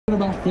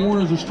about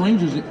foreigners or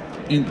strangers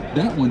in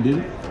that one, did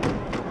it?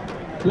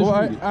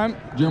 Well,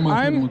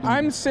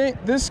 I'm saying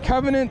this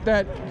covenant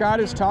that God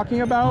is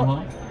talking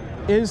about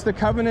is the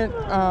covenant.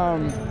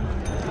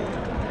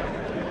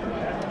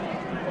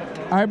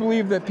 I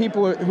believe that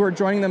people who are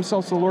joining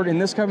themselves to the Lord in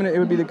this covenant, it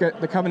would be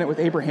the covenant with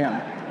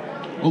Abraham.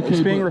 Okay,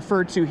 it's being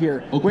referred to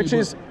here,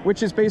 okay,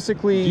 which is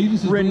basically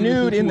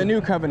renewed in the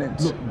new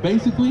covenant. Look,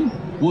 basically,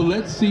 well,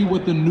 let's see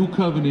what the new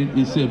covenant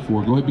is said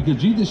for. Go ahead,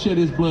 because Jesus shed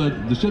his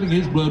blood. The shedding of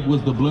his blood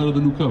was the blood of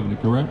the new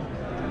covenant, correct?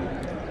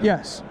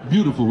 Yes.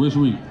 Beautiful. Let's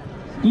read.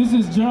 This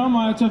is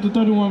Jeremiah chapter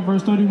 31,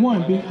 verse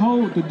 31.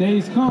 Behold, the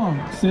days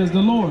come, says the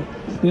Lord,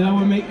 that I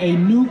will make a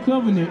new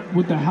covenant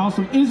with the house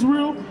of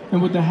Israel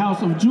and with the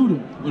house of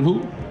Judah. With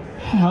who?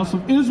 House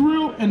of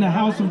Israel and the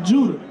house of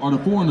Judah. Are the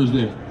foreigners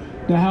there?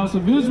 The house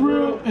of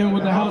Israel and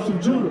with the house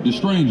of Judah. The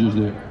strangers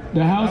there?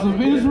 The house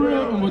of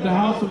Israel and with the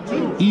house of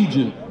Judah.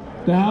 Egypt?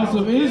 The house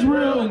of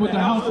Israel and with the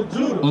house of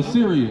Judah.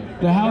 Assyria?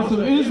 The house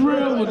of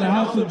Israel with the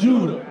house of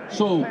Judah.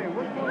 So,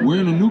 we're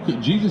in a new,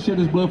 Jesus shed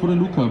his blood for the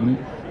new covenant,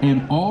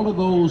 and all of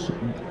those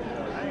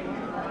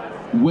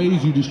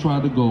ways you just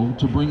tried to go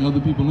to bring other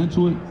people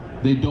into it,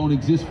 they don't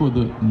exist for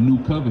the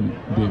new covenant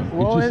there.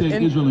 Well, it just says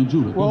Israel and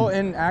Judah. Well,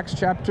 in Acts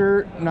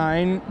chapter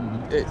 9,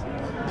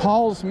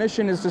 Paul's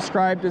mission is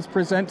described as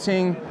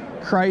presenting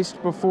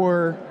Christ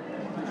before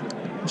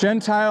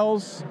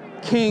Gentiles,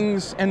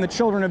 kings, and the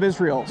children of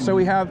Israel. So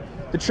we have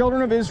the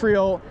children of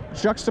Israel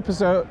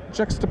juxtaposed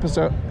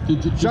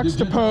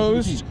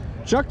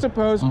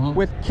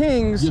with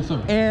kings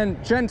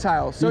and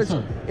Gentiles. So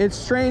it's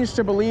strange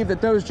to believe that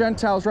those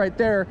Gentiles right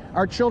there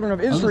are children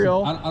of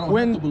Israel. Listen, I don't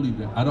have to believe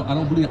that. I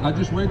don't believe it. I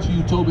just read to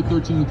you Tobit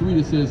 13:3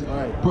 that says,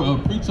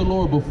 preach the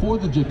Lord before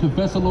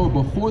confess the Lord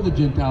before the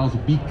Gentiles,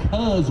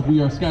 because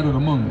we are scattered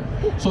among them.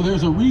 So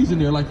there's a reason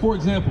there. Like, for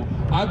example,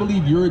 I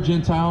believe you're a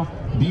Gentile.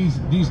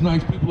 These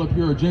nice people up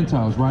here are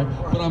Gentiles, right?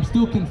 But I'm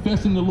still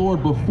confessing the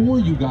Lord before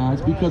you guys,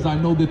 because I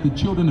know that the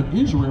children of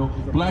Israel,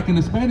 black and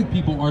Hispanic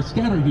people, are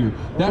scattered here.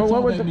 That's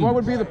all that means. What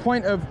would be the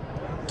point of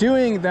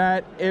doing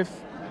that if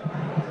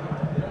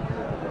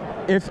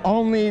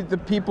only the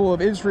people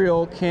of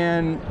Israel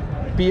can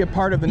be a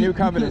part of the new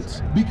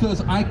covenant?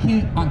 Because I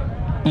can't.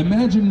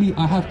 Imagine me,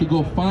 I have to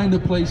go find a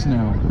place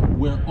now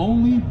where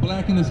only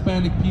black and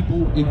Hispanic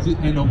people exist,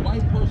 and a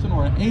white person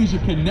or an Asian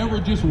can never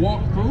just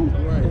walk through.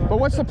 But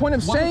what's the point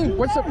of saying?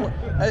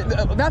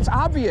 That's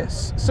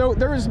obvious. So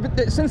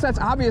since that's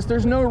obvious,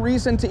 there's no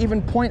reason to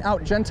even point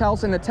out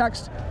Gentiles in the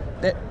text.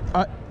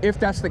 If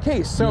that's the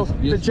case. So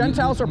the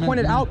Gentiles are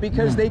pointed out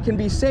because they can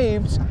be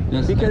saved,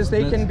 because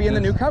they can be in the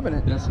new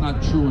covenant. That's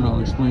not true, and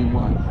I'll explain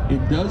why. It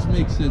does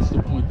make sense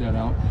to point that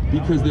out,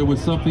 because there was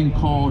something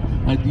called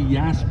a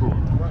diaspora.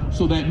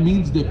 So that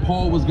means that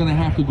Paul was going to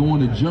have to go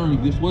on a journey.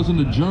 This wasn't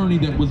a journey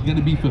that was going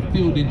to be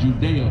fulfilled in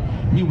Judea.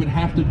 He would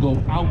have to go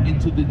out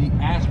into the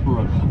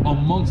diaspora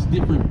amongst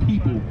different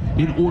people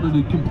in order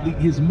to complete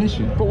his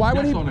mission. But why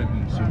would That's all that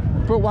means, sir.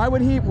 But why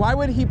would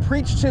he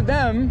preach to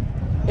them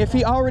if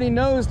he already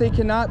knows they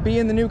cannot be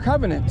in the new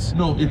covenant?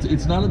 No,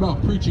 it's not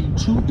about preaching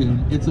to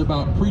them. It's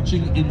about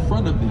preaching in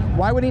front of them.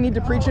 Why would he need to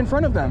preach in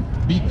front of them?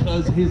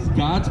 Because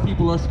God's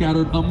people are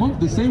scattered among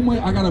the same way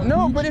I gotta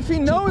preach but if he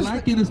knows to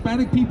black and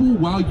Hispanic people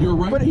while you're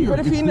here. But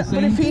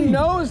if he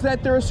knows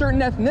that there are a certain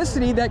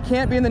ethnicity that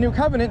can't be in the new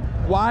covenant,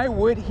 why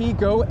would he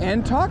go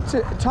and talk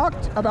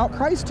about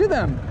Christ to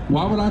them?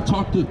 Why would I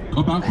talk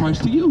about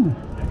Christ to you?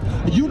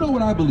 You know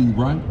what I believe,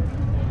 right?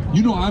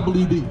 You know I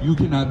believe that you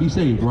cannot be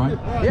saved, right?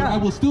 Yeah. But I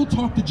will still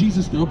talk to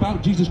Jesus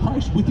about Jesus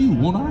Christ with you,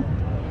 won't I?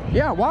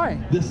 Yeah, why?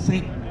 The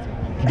same.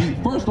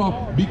 First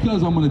off,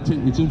 because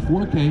it's in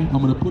 4K, I'm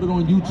gonna put it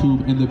on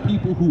YouTube, and the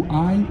people who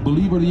I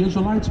believe are the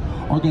Israelites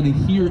are gonna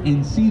hear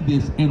and see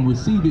this and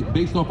receive it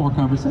based off our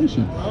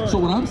conversation. So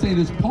what I'm saying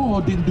is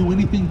Paul didn't do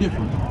anything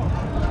different.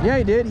 Yeah,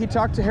 he did. He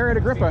talked to Herod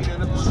Agrippa.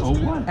 So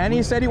what? And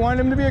he said he wanted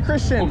him to be a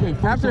Christian. Okay,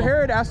 After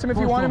Herod asked him if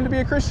he wanted him to be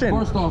a Christian.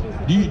 First off,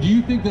 do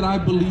you think that I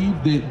believe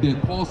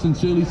that Paul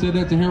sincerely said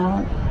that to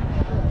Herod?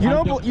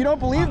 You don't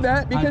believe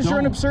that because you're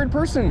an absurd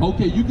person.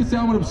 Okay, you can say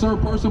I'm an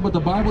absurd person, but the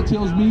Bible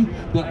tells me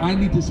that I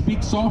need to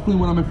speak softly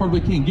when I'm in front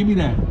of a king. Give me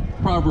that.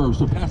 Proverbs,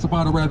 to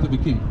pacify the wrath of a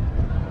king.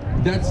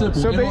 That's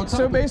simple.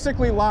 So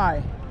basically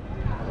lie.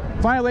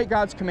 Violate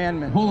God's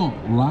commandment. Hold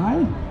on.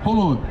 Lie? Hold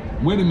on.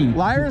 Wait a minute.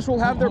 Liars will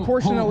have their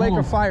portion in a lake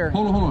of fire.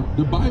 Hold on.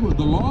 The Bible,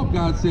 the law of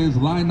God says,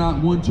 lie not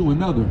one to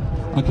another.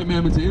 A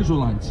commandment to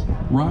Israelites,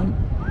 right?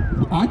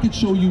 I could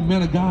show you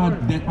men of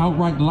God that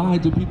outright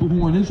lied to people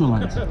who aren't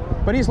Israelites.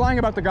 But he's lying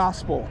about the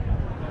gospel.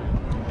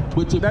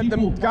 But to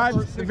people,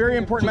 God's the very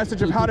important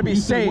message of how to be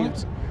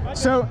saved.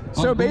 So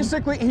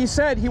basically, he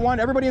said he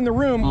wanted everybody in the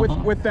room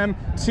with them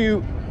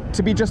to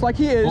be just like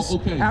he is.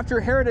 After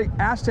Herod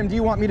asked him, do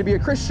you want me to be a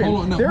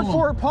Christian?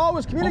 Therefore, Paul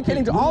was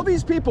communicating to all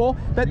these people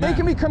that they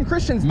can become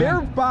Christians,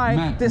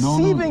 thereby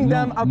deceiving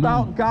them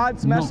about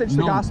God's message,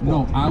 the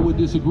gospel. No, I would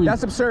disagree.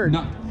 That's absurd.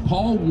 Now,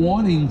 Paul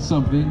wanting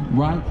something,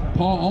 right?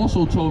 Paul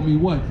also told me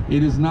what?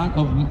 It is not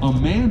of a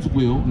man's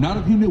will, not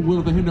of him that will,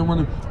 of him that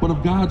runneth, but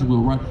of God's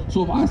will, right?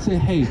 So if I say,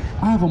 hey,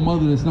 I have a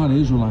mother that's not an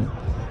Israelite,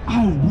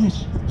 I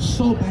wish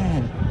so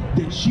bad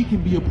that she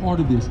can be a part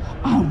of this.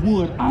 I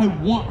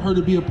want her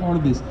to be a part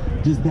of this.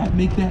 Does that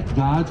make that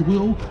God's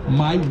will?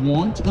 My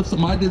want of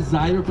my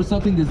desire for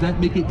something, does that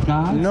make it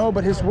God's? No,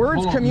 but his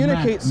words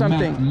communicate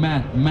something.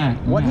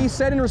 What he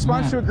said in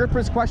response to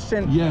Agrippa's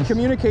question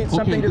communicates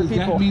something to the people.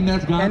 Does that mean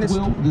that's God's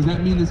will? Does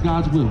that mean it's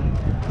God's will?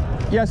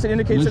 Yes, it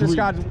indicates that it's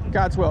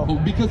God's will. Oh,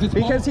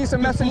 because he's a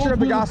messenger of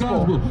the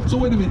gospel. So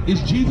wait a minute,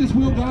 is Jesus'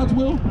 will God's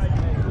will?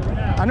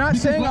 I'm not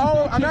saying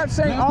all. I'm not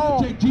saying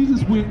all.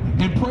 Jesus went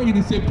and prayed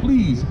and said,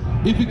 please,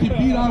 if it can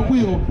be thy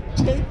will,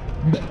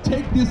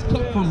 take this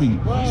cup from me.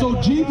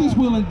 So Jesus'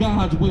 will and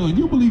God's will, and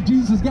you believe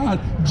Jesus is God,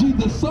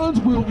 the Son's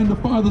will and the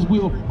Father's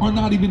will are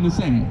not even the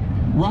same,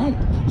 right?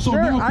 So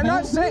sure, now I'm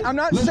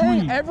not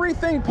saying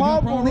everything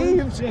Paul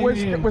believed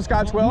was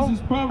God's will.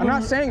 I'm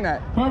not saying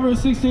that.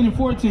 Proverbs 16 and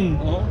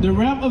 14. The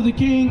wrath of the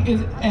king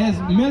is as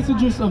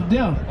messengers of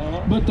death,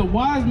 but the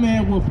wise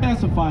man will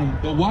pacify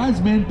it. The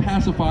wise man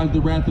pacifies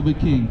the wrath of a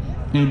king.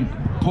 And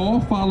Paul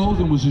follows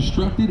and was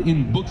instructed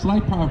in books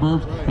like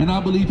Proverbs, and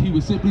I believe he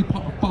was simply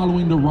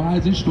following the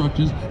wise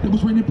instructions that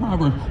was written in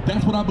Proverbs.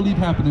 That's what I believe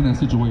happened in that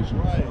situation.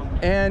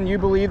 And you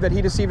believe that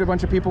he deceived a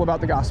bunch of people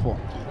about the gospel,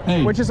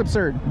 which is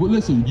absurd. Well,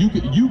 listen,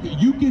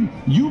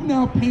 you've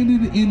now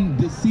painted and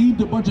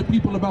deceived a bunch of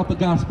people about the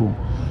gospel.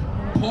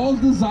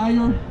 Paul's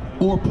desire,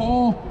 or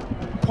Paul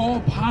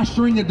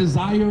posturing a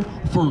desire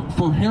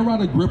for Herod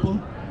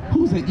Agrippa,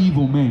 who's an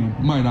evil man,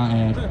 might I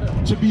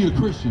add, to be a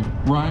Christian,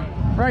 right?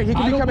 Right, he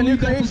can become a new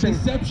creation. That's a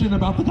deception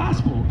about the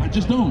gospel. I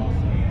just don't.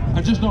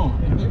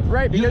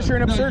 Right, because you're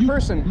an absurd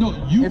person.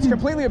 It's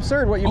completely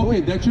absurd what you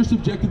believe. Okay, that's your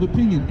subjective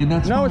opinion, and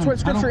that's fine. No, it's what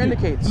Scripture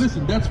indicates.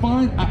 Listen, that's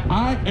fine.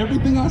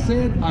 Everything I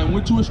said, I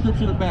went to a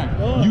scripture to back.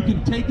 You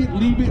can take it,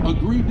 leave it,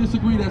 agree,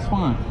 disagree, that's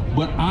fine.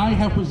 But I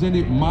have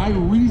presented my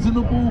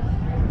reasonable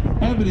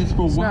evidence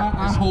for why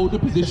I hold the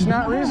position. It's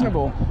not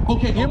reasonable.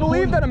 Okay, you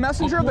believe that a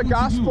messenger of the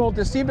gospel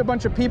deceived a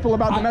bunch of people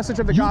about the message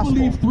of the gospel.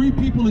 You believe 3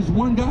 people is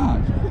one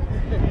God.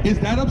 Is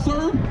that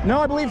absurd? No,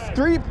 I believe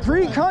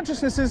three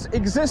consciousnesses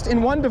exist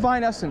in one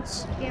divine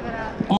essence. Give it up.